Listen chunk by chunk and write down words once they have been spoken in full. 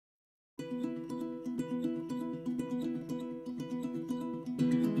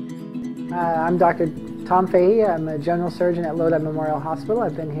I'm Dr. Tom Fahey. I'm a general surgeon at Lodi Memorial Hospital.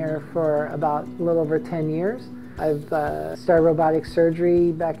 I've been here for about a little over 10 years. I've started robotic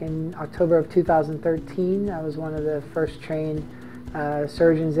surgery back in October of 2013. I was one of the first trained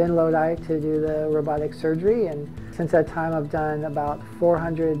surgeons in Lodi to do the robotic surgery, and since that time I've done about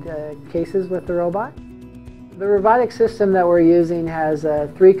 400 cases with the robot. The robotic system that we're using has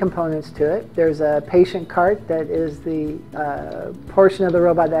three components to it. There's a patient cart that is the portion of the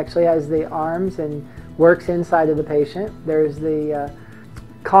robot that actually has the arms and works inside of the patient. There's the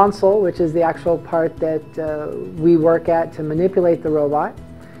console, which is the actual part that we work at to manipulate the robot.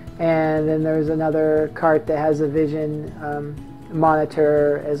 And then there's another cart that has a vision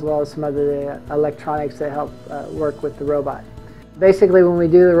monitor as well as some other electronics that help work with the robot. Basically, when we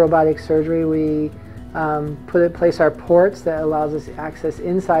do the robotic surgery, we place our ports that allows us access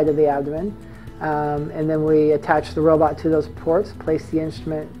inside of the abdomen, and then we attach the robot to those ports, place the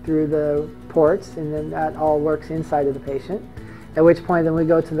instrument through the ports, and then that all works inside of the patient. At which point then we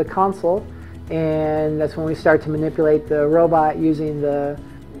go to the console, and that's when we start to manipulate the robot using the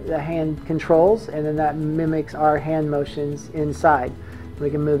hand controls, and then that mimics our hand motions inside. We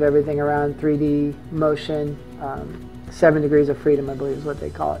can move everything around 3D motion, 7 degrees of freedom, I believe is what they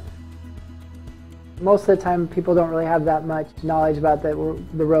call it. Most of the time people don't really have that much knowledge about the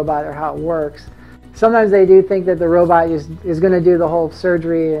robot or how it works. Sometimes they do think that the robot is going to do the whole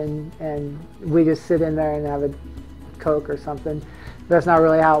surgery and we just sit in there and have a Coke or something. That's not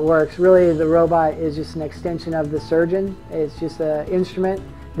really how it works. Really, the robot is just an extension of the surgeon. It's just an instrument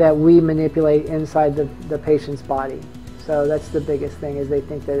that we manipulate inside the patient's body. So that's the biggest thing, is they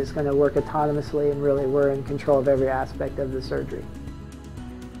think that it's going to work autonomously, and really we're in control of every aspect of the surgery.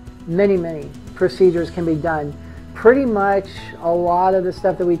 Many procedures can be done. Pretty much a lot of the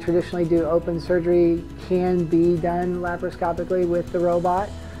stuff that we traditionally do open surgery can be done laparoscopically with the robot.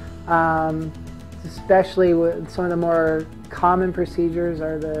 Especially with some of the more common procedures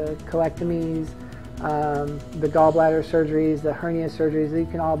are the colectomies, the gallbladder surgeries, the hernia surgeries. These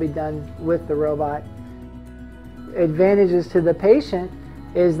can all be done with the robot. Advantages to the patient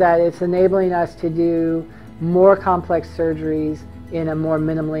is that it's enabling us to do more complex surgeries in a more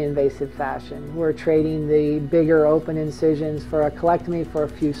minimally invasive fashion. We're trading the bigger open incisions for a colectomy for a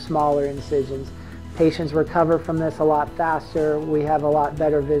few smaller incisions. Patients recover from this a lot faster. We have a lot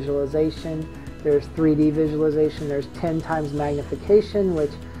better visualization. There's 3D visualization. There's 10 times magnification,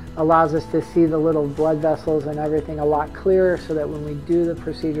 which allows us to see the little blood vessels and everything a lot clearer, so that when we do the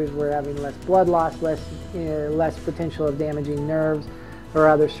procedures we're having less blood loss, less potential of damaging nerves or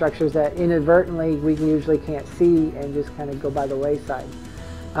other structures that inadvertently we usually can't see and just kind of go by the wayside.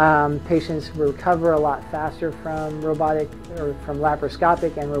 Patients recover a lot faster from from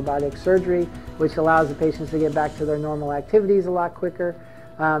laparoscopic and robotic surgery, which allows the patients to get back to their normal activities a lot quicker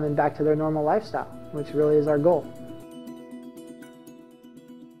and back to their normal lifestyle, which really is our goal.